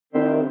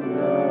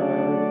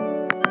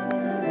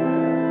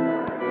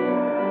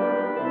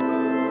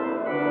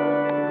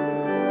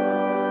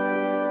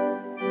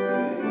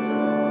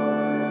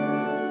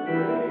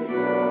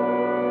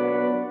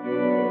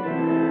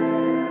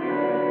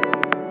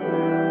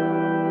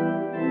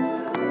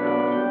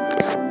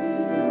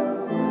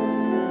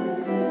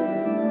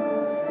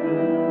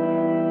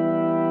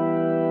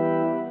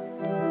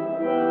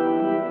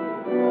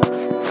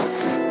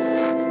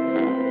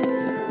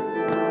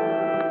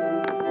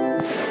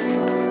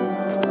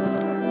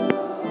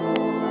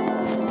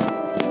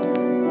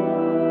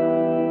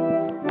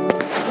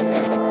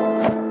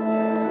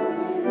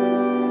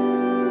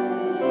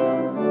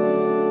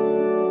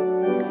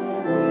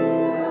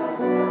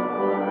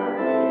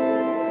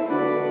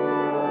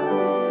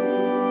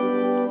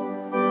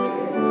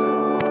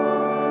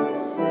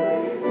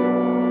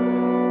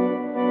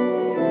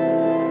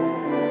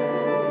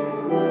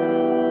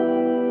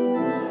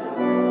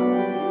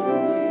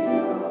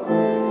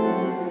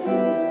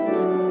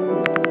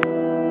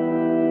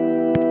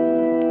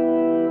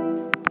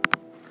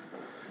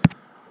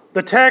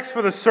The text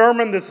for the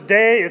sermon this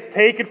day is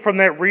taken from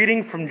that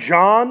reading from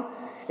John,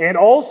 and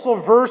also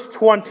verse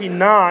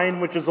 29,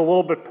 which is a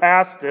little bit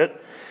past it.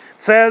 It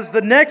says,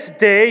 "The next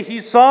day he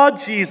saw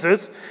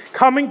Jesus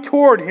coming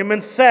toward him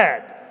and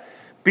said,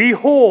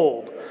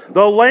 'Behold,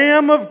 the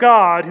Lamb of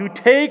God who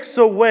takes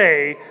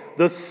away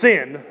the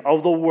sin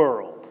of the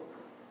world.'"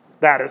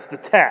 That is the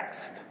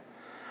text.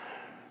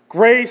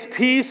 Grace,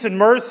 peace, and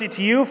mercy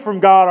to you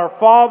from God our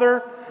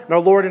Father and our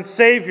Lord and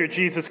Savior,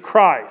 Jesus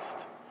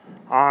Christ.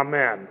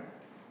 Amen.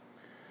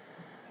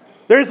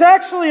 There's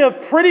actually a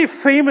pretty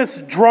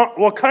famous,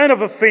 kind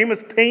of a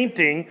famous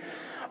painting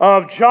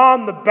of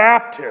John the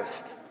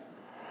Baptist.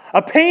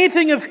 A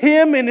painting of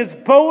him and his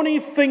bony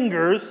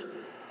fingers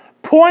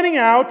pointing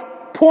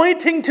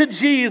to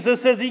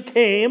Jesus as he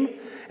came.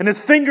 And his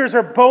fingers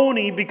are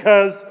bony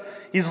because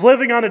he's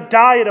living on a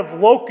diet of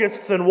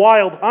locusts and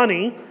wild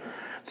honey.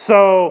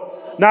 So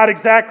not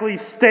exactly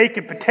steak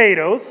and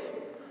potatoes.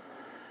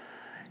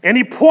 And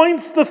he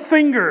points the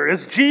finger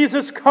as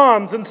Jesus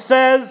comes and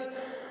says,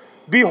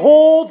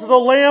 "Behold the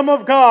Lamb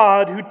of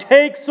God who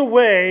takes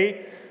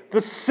away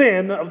the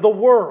sin of the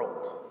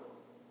world."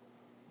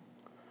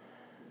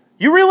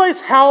 You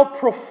realize how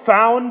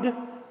profound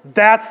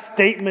that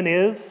statement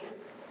is?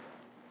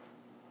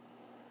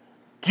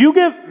 Do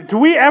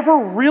we ever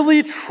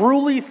really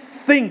truly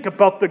think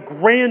about the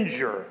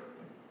grandeur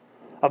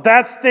of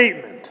that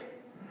statement?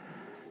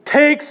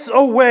 Takes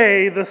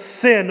away the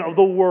sin of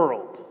the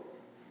world.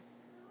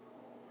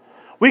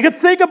 We could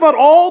think about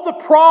all the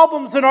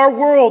problems in our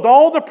world,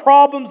 all the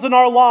problems in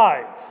our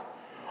lives,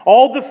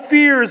 all the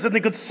fears and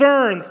the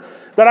concerns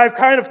that I've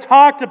kind of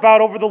talked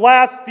about over the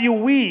last few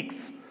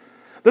weeks.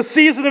 The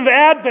season of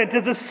Advent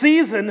is a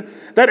season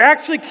that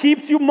actually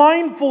keeps you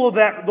mindful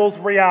of those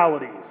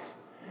realities.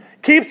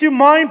 Keeps you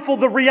mindful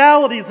of the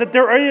realities that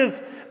there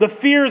is the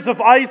fears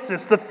of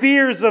ISIS, the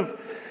fears of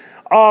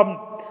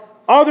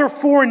other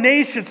foreign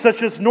nations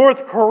such as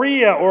North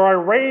Korea or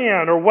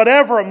Iran or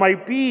whatever it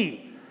might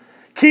be.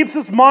 Keeps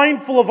us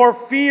mindful of our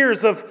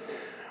fears of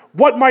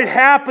what might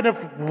happen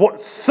if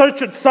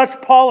such and such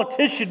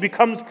politician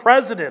becomes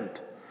president.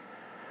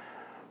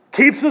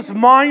 Keeps us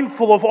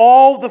mindful of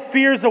all the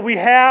fears that we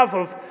have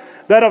of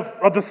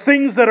the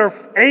things that are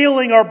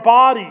ailing our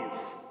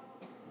bodies.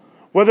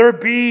 Whether it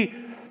be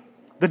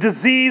the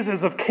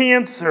diseases of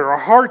cancer or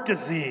heart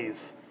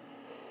disease,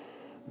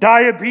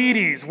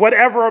 diabetes,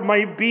 whatever it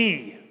might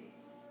be.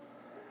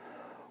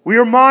 We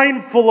are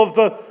mindful of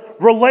the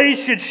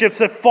relationships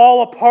that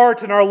fall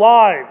apart in our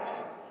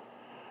lives.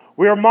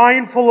 We are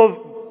mindful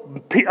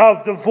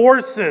of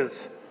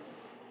divorces,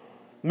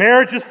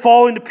 marriages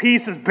falling to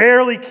pieces,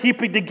 barely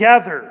keeping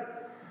together.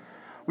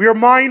 We are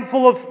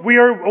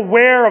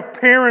aware of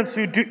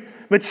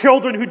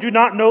children who do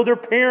not know their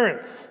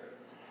parents.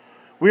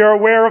 We are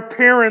aware of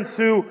parents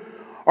who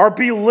are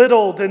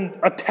belittled and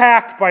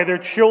attacked by their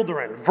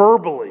children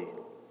verbally.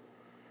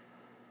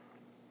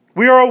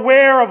 We are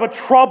aware of a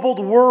troubled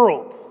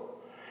world.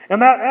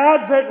 And that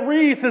Advent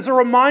wreath is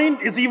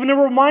even a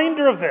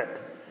reminder of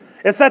it.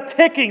 It's that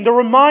ticking, the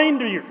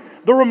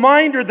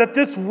reminder that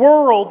this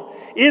world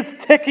is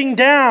ticking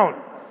down.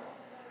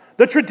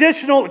 The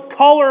traditional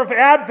color of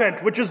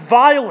Advent, which is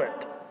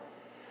violet,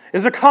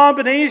 is a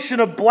combination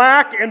of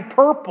black and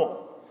purple.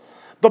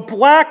 The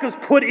black is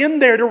put in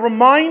there to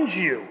remind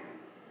you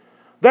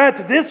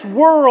that this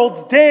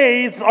world's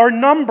days are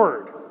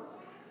numbered.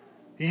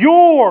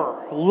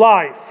 Your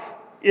life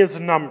is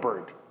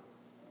numbered.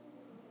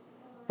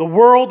 The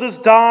world is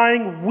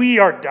dying, we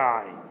are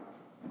dying.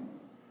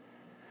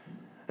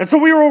 And so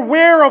we are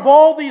aware of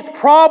all these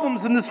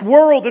problems in this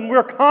world, and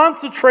we're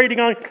concentrating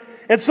on,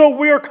 and so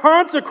we are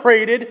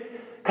concentrated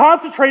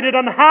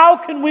on how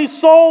can we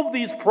solve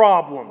these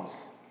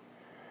problems.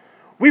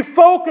 We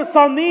focus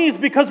on these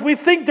because we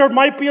think there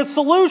might be a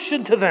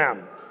solution to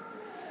them.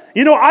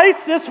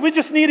 ISIS, we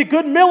just need a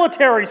good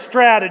military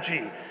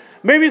strategy.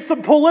 Maybe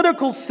some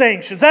political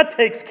sanctions, that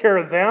takes care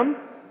of them.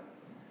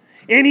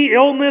 Any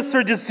illness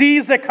or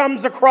disease that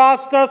comes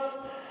across us,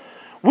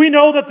 we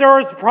know that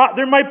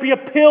there might be a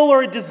pill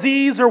or a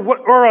disease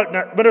or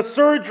a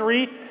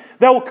surgery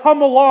that will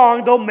come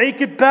along, they'll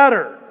make it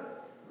better.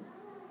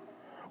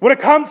 When it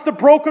comes to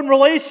broken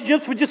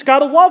relationships, we just got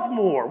to love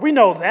more. We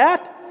know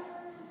that.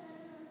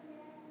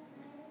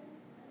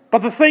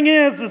 But the thing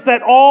is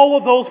that all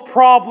of those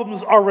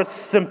problems are a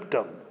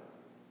symptom.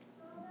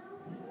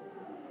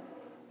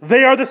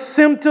 They are the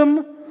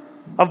symptom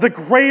of the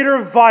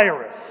greater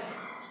virus,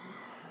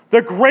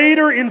 the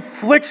greater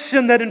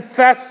infliction that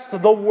infests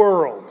the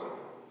world.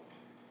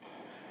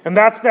 And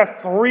that's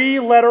that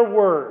 3-letter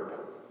word,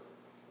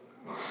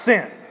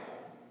 sin.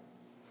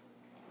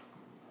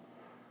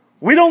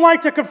 We don't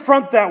like to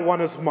confront that one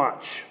as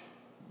much.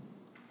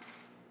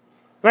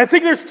 And I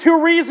think there's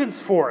 2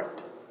 reasons for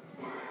it.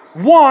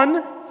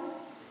 One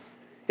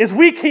is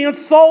we can't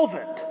solve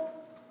it.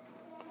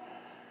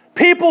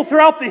 People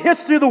throughout the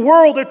history of the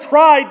world have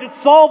tried to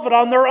solve it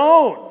on their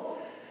own.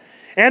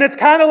 And it's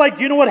kind of like,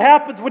 do you know what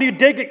happens when you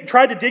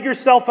try to dig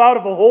yourself out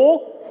of a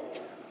hole?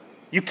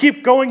 You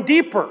keep going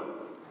deeper.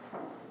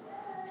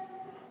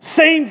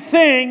 Same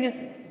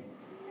thing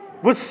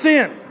with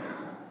sin.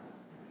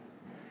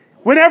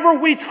 Whenever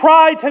we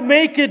try to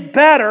make it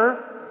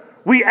better,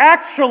 we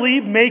actually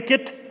make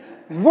it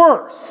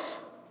worse.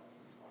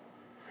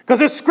 Because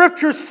the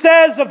Scripture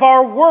says of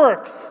our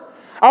works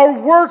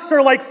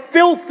are like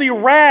filthy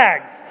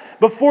rags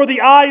before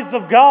the eyes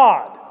of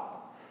God.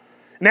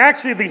 And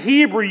actually, the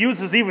Hebrew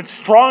uses even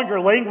stronger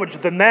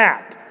language than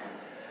that.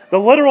 The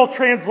literal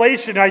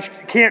translation I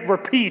can't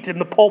repeat in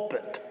the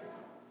pulpit.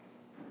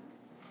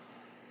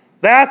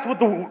 That's what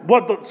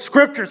the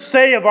Scriptures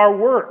say of our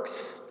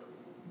works.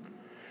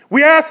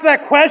 We ask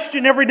that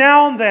question every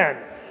now and then.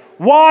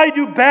 Why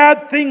do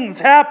bad things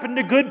happen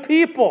to good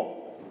people?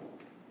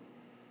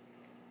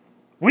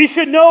 We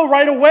should know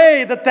right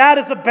away that that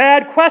is a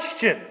bad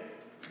question.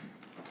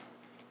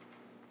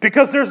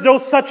 Because there's no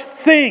such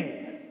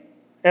thing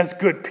as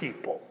good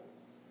people.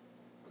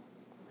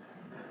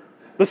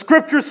 The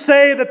Scriptures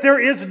say that there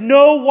is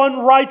no one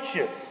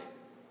righteous.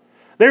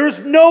 There is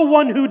no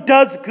one who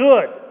does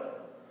good.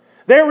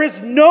 There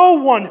is no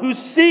one who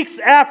seeks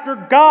after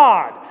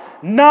God,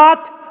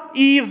 not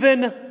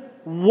even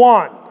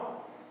one.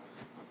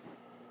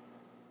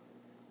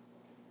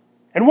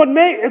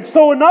 And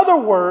so in other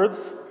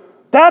words,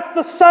 that's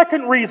the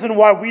second reason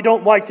why we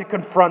don't like to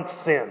confront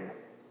sin.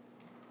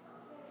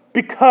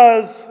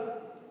 Because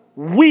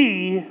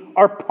we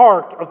are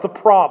part of the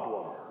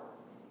problem.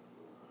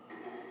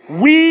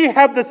 We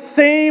have the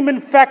same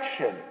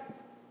infection.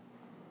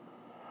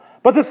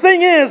 But the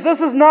thing is,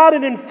 this is not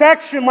an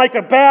infection like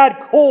a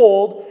bad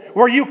cold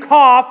where you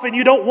cough and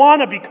you don't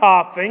want to be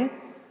coughing.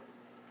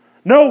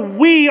 No,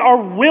 we are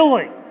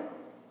willing.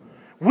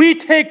 We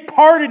take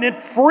part in it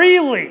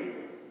freely.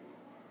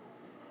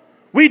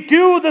 We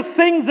do the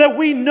things that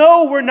we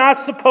know we're not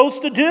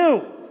supposed to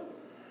do.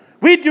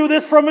 We do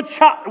this from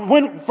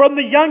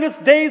the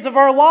youngest days of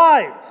our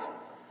lives.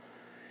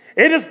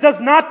 It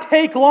does not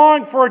take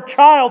long for a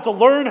child to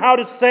learn how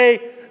to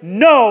say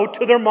no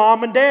to their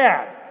mom and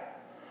dad.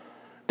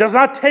 It does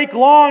not take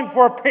long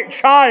for a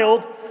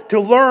child to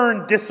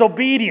learn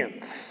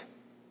disobedience.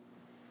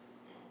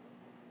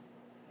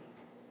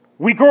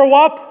 We grow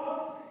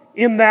up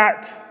in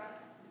that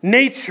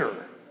nature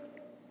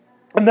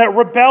and that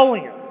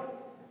rebellion.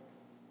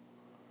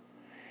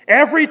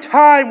 Every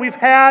time we've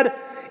had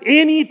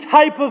any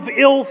type of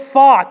ill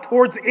thought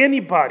towards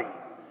anybody,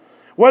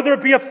 whether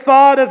it be a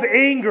thought of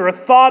anger, a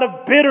thought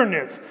of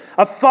bitterness,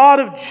 a thought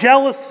of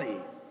jealousy,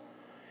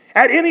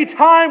 at any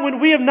time when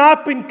we have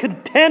not been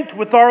content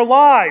with our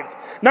lives,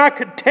 not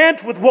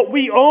content with what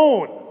we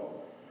own,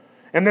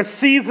 and the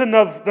season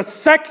of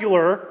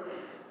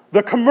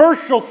the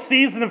commercial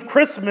season of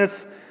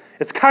Christmas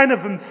is kind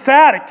of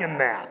emphatic in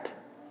that.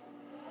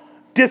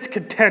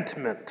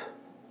 Discontentment.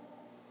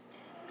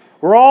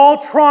 We're all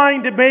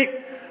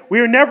we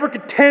are never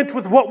content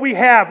with what we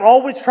have,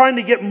 always trying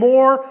to get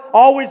more,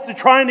 always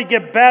trying to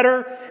get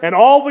better, and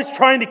always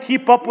trying to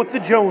keep up with the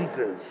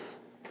Joneses.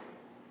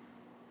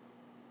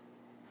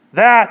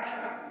 That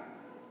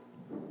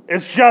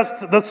is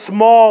just the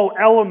small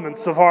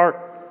elements of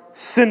our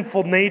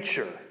sinful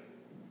nature.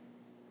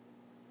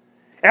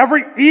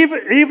 Every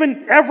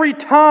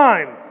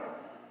time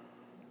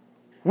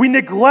we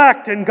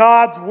neglect in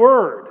God's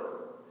Word,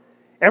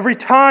 every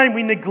time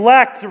we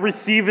neglect to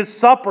receive His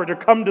supper, to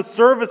come to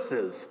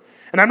services.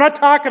 And I'm not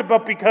talking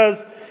about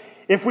because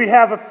if we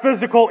have a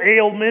physical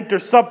ailment or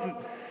something.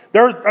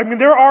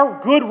 There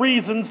are good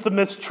reasons to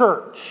miss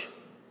church.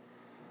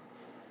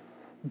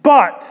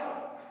 But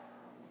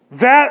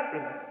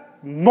that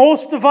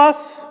most of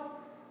us,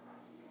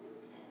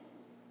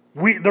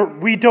 we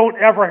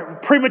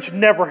pretty much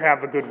never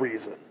have a good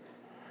reason.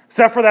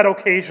 Except for that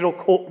occasional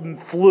cold,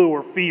 flu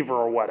or fever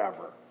or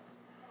whatever.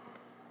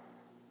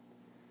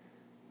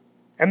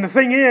 And the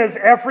thing is,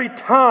 every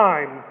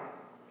time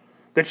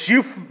that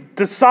you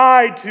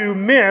decide to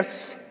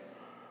miss,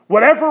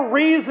 whatever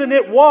reason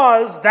it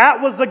was,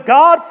 that was a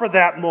God for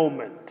that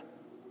moment.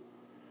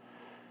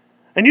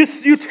 And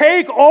you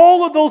take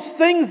all of those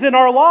things in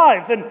our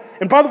lives.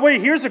 And by the way,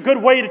 here's a good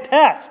way to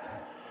test.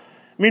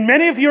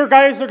 Many of you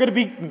guys are going to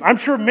be, I'm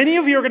sure many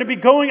of you are going to be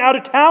going out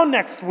of town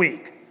next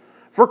week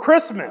for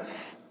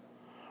Christmas.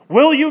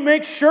 Will you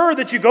make sure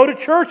that you go to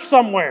church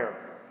somewhere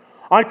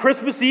on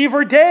Christmas Eve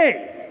or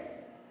day?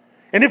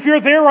 And if you're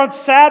there on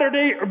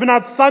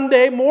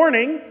Sunday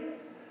morning,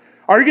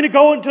 are you going to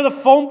go into the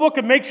phone book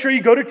and make sure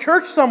you go to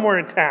church somewhere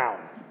in town?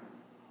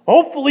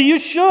 Hopefully you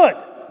should.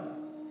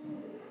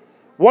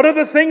 One of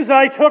the things that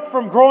I took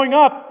from growing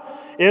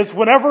up is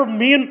whenever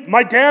me and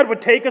my dad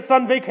would take us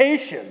on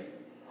vacation,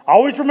 I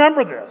always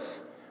remember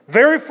this.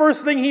 Very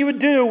first thing he would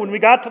do when we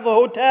got to the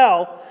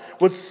hotel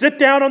was sit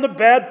down on the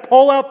bed,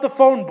 pull out the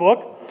phone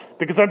book,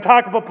 because I'm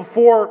talking about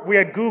before we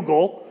had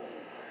Google,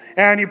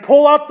 and he'd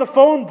pull out the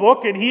phone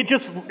book and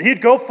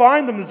he'd go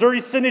find the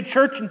Missouri Synod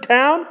Church in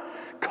town,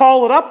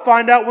 call it up,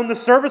 find out when the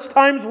service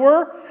times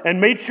were, and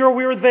made sure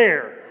we were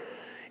there.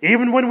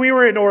 Even when we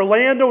were in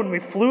Orlando and we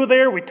flew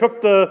there, we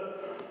took the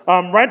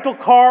rental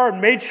car and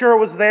made sure it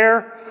was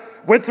there.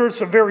 Went through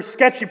some very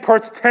sketchy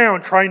parts of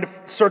town trying to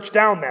search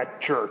down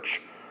that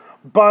church.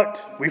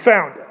 but we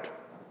found it.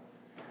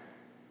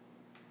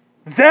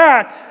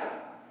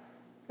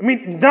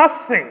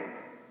 Nothing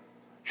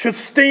should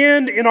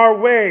stand in our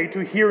way to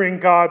hearing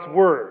God's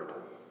word,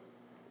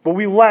 but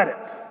we let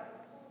it.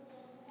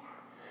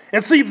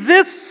 And see,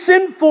 this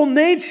sinful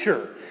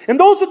nature, and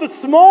those are the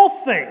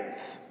small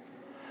things.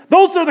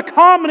 Those are the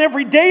common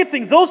everyday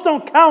things. Those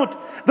don't count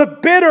the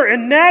bitter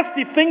and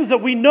nasty things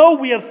that we know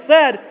we have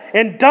said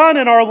and done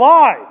in our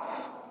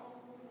lives.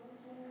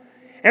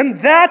 And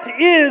that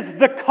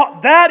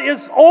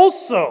is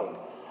also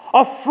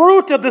a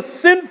fruit of the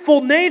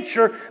sinful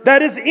nature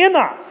that is in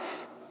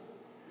us.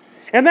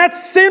 And that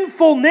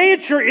sinful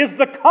nature is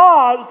the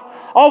cause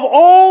of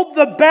all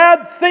the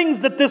bad things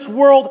that this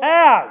world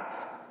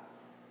has.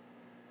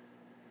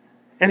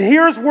 And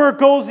here's where it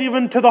goes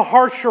even to the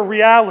harsher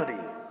reality.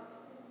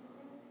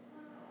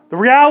 The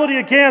reality,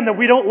 again, that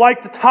we don't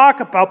like to talk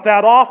about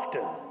that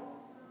often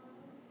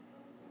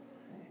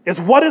is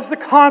what is the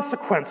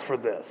consequence for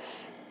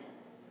this?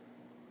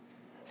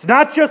 It's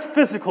not just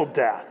physical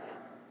death.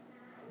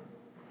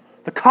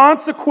 The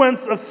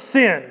consequence of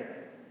sin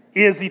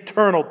is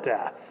eternal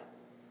death.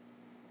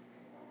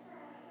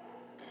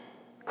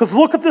 Because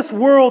look at this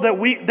world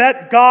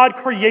that God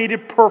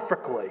created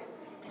perfectly.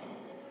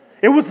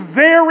 It was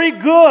very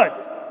good.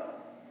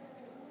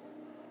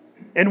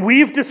 And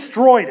we've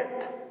destroyed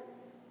it,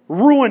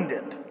 ruined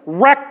it,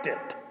 wrecked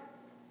it.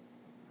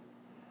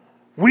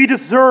 We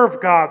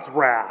deserve God's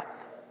wrath.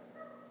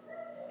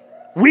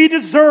 We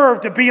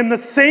deserve to be in the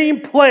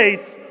same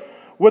place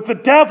with the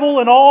devil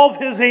and all of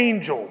his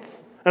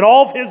angels and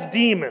all of his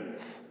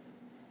demons.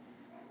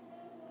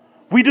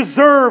 We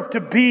deserve to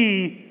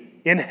be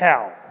in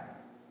hell.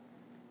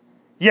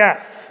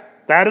 Yes,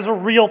 that is a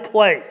real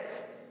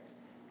place.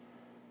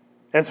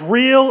 As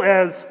real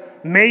as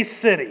May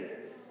City.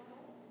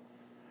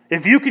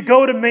 If you could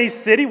go to May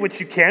City, which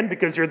you can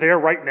because you're there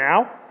right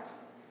now,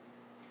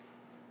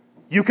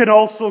 you can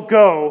also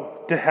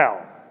go to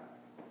hell.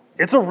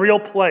 It's a real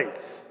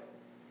place.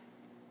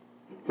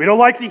 We don't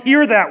like to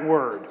hear that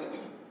word,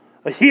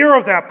 hear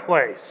of that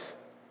place,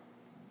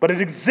 but it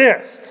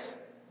exists.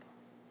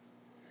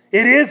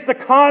 It is the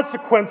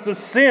consequence of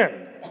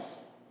sin.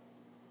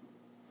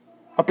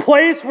 A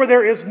place where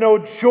there is no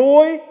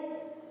joy,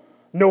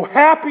 no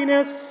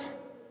happiness,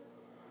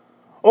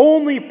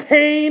 only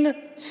pain,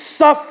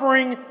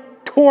 suffering,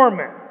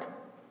 torment.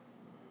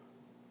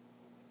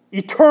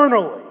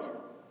 Eternally.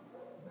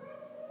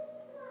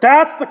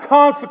 That's the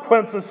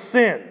consequence of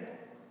sin.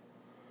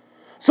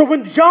 So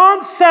when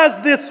John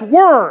says this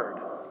word,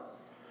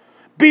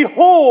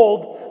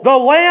 behold, the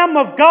Lamb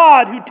of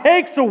God who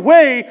takes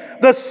away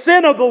the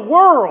sin of the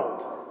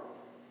world,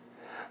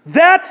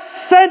 that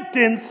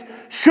sentence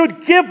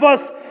should give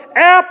us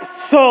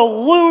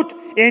absolute,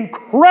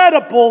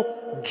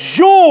 incredible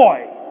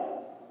joy.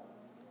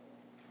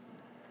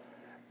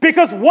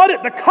 Because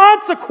the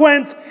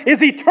consequence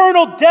is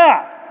eternal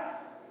death.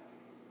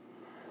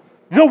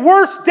 The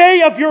worst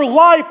day of your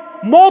life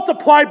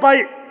multiplied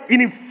by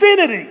an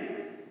infinity.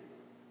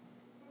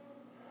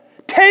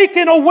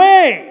 Taken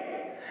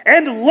away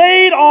and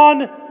laid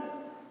on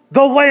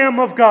the Lamb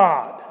of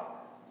God.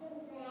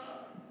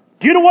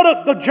 Do you know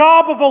what the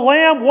job of a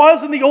lamb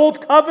was in the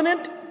Old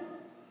Covenant?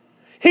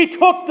 He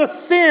took the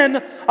sin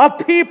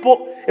of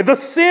people, the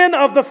sin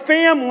of the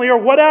family or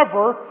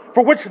whatever,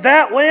 for which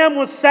that lamb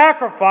was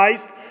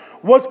sacrificed,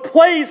 was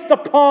placed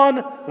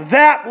upon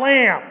that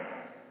lamb.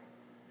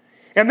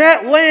 And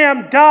that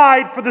lamb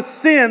died for the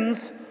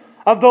sins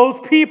of those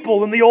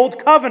people in the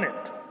Old Covenant.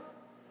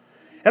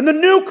 And the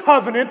New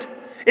Covenant,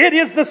 it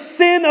is the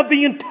sin of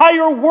the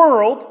entire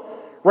world.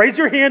 Raise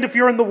your hand if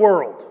you're in the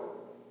world.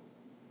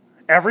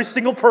 Every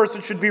single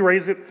person should be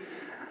raising.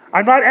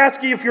 I'm not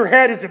asking if your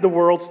head is in the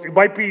world. You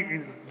might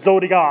be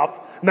zoning off,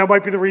 and that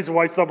might be the reason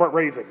why some aren't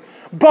raising.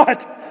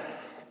 But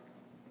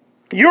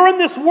you're in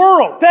this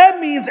world. That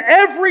means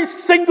every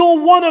single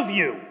one of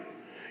you,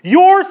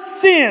 your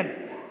sin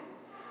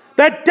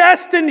that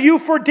destined you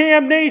for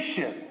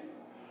damnation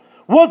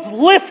was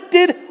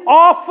lifted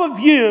off of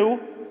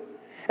you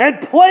and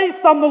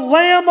placed on the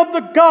Lamb of the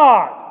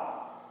God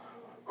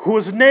who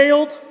was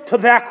nailed to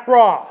that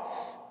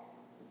cross.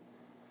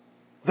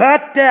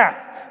 That death,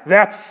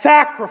 that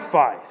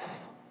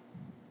sacrifice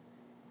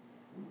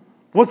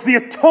was the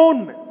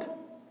atonement,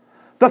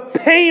 the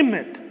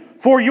payment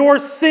for your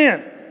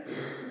sin.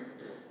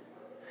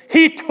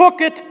 He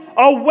took it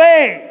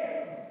away.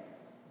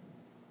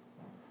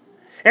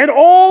 And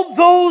all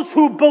those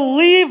who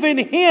believe in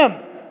Him,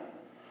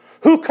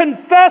 who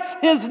confess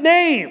His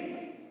name,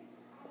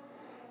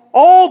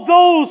 all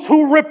those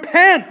who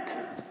repent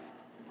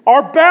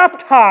are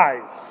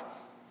baptized.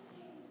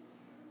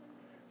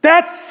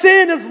 That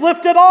sin is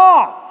lifted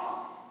off.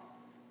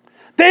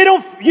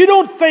 You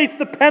don't face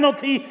the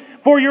penalty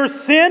for your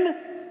sin.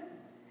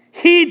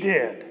 He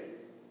did.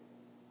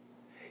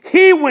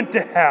 He went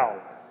to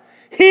hell.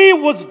 He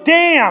was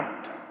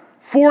damned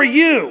for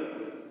you,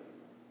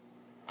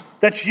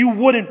 that you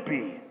wouldn't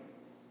be.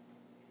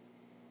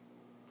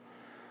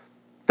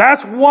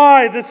 That's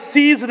why this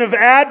season of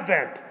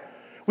Advent,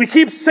 We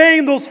keep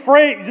saying those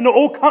phrases,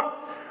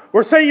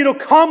 we're saying,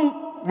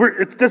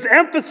 it's this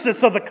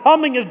emphasis of the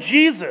coming of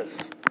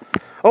Jesus.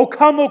 O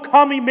come,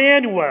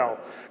 Emmanuel.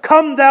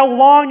 Come, thou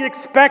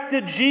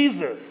long-expected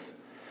Jesus.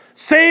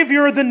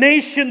 Savior of the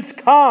nations,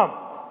 come.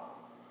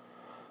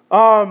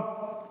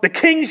 The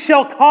King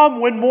shall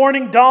come when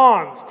morning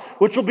dawns,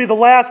 which will be the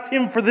last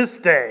hymn for this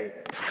day.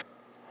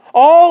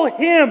 All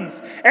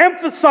hymns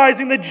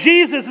emphasizing that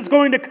Jesus is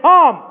going to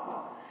come.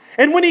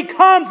 And when he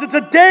comes, it's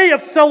a day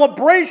of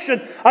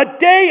celebration, a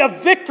day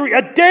of victory,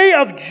 a day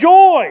of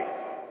joy.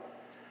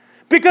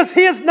 Because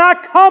he is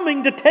not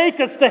coming to take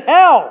us to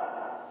hell.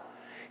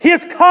 He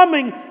is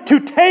coming to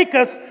take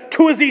us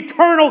to his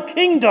eternal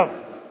kingdom,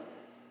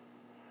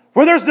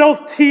 where there's no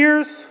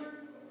tears,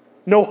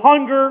 no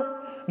hunger,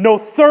 no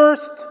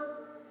thirst,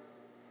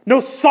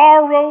 no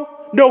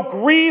sorrow, no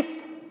grief,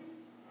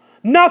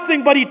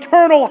 nothing but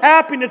eternal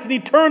happiness and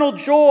eternal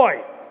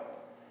joy,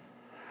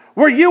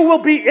 where you will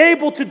be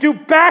able to do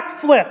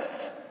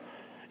backflips.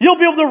 You'll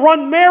be able to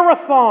run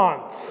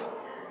marathons.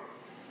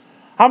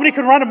 How many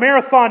can run a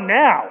marathon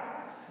now?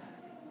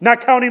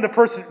 Not counting the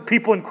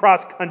people in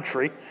cross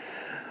country.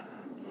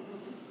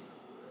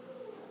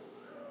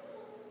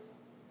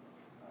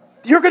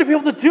 You're going to be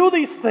able to do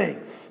these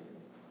things.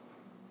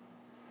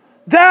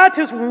 That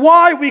is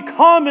why we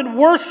come and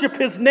worship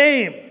his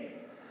name.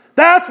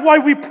 That's why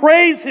we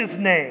praise his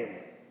name.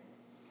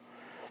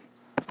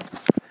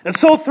 And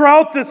so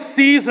throughout this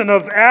season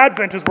of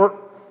Advent, as we're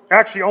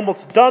actually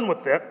almost done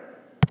with it,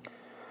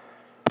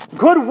 a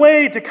good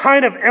way to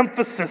kind of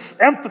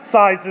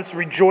emphasize this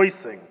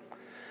rejoicing.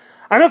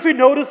 I don't know if you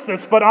noticed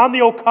this, but on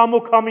the O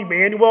Come,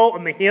 Emmanuel,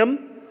 in the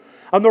hymn,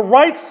 on the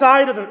right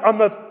side of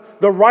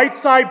the right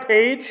side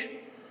page,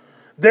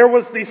 there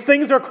was these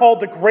things that are called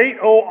the Great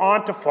O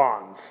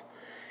Antiphons.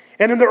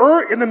 And in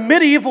the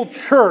medieval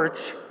church,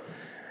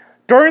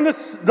 during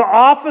the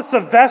office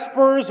of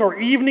Vespers or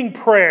evening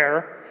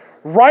prayer,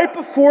 right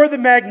before the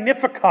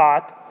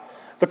Magnificat,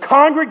 the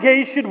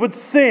congregation would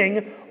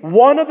sing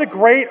one of the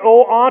Great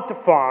O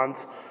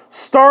Antiphons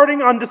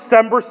starting on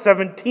December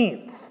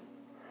 17th.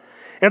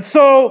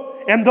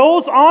 And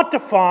those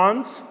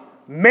antiphons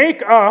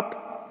make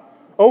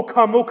up O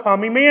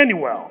Come,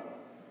 Emmanuel.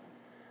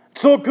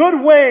 So a good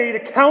way to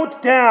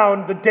count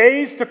down the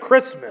days to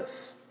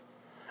Christmas,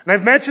 and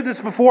I've mentioned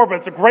this before, but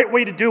it's a great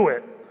way to do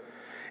it,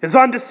 is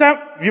on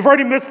December, you've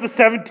already missed the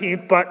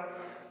 17th, but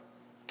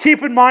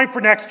keep in mind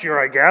for next year,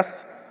 I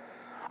guess.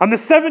 On the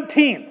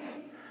 17th,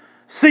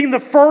 sing the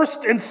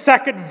first and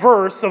second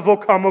verse of O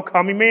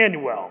Come,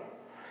 Emmanuel.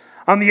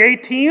 On the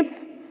 18th,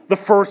 the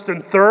first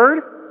and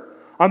third.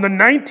 On the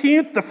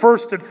 19th, the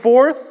first and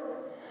fourth.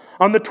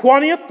 On the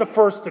 20th, the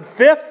first and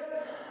fifth.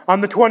 On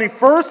the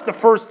 21st, the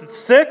first and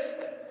sixth.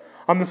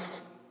 On the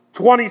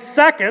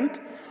 22nd,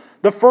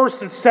 the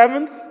first and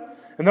seventh.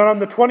 And then on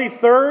the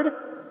 23rd,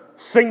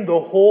 sing the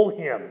whole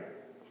hymn.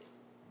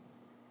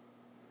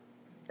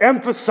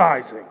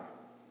 Emphasizing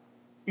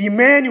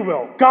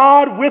Emmanuel,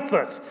 God with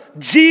us,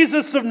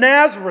 Jesus of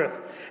Nazareth,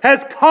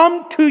 has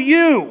come to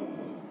you,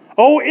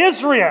 O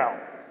Israel.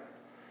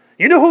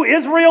 You know who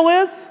Israel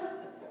is?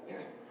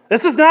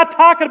 This is not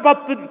talking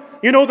about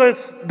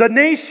the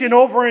nation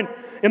over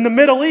in the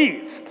Middle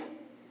East.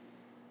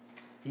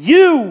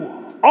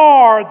 You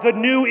are the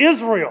new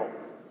Israel.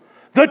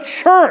 The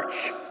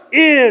church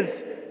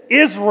is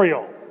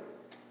Israel,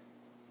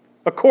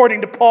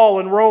 according to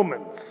Paul in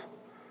Romans.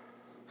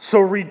 So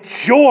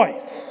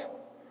rejoice.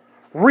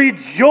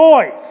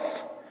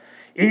 Rejoice.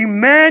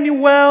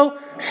 Emmanuel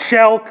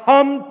shall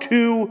come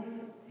to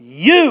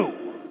you,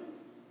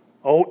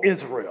 O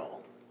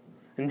Israel.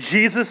 In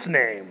Jesus'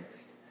 name,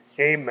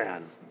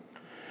 amen.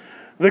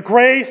 The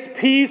grace,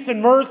 peace,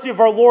 and mercy of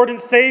our Lord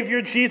and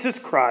Savior Jesus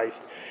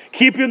Christ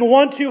keep you in the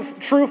one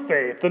true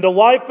faith and the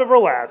life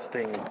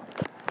everlasting.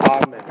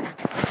 Amen.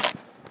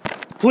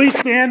 Please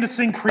stand to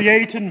sing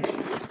Create in Me.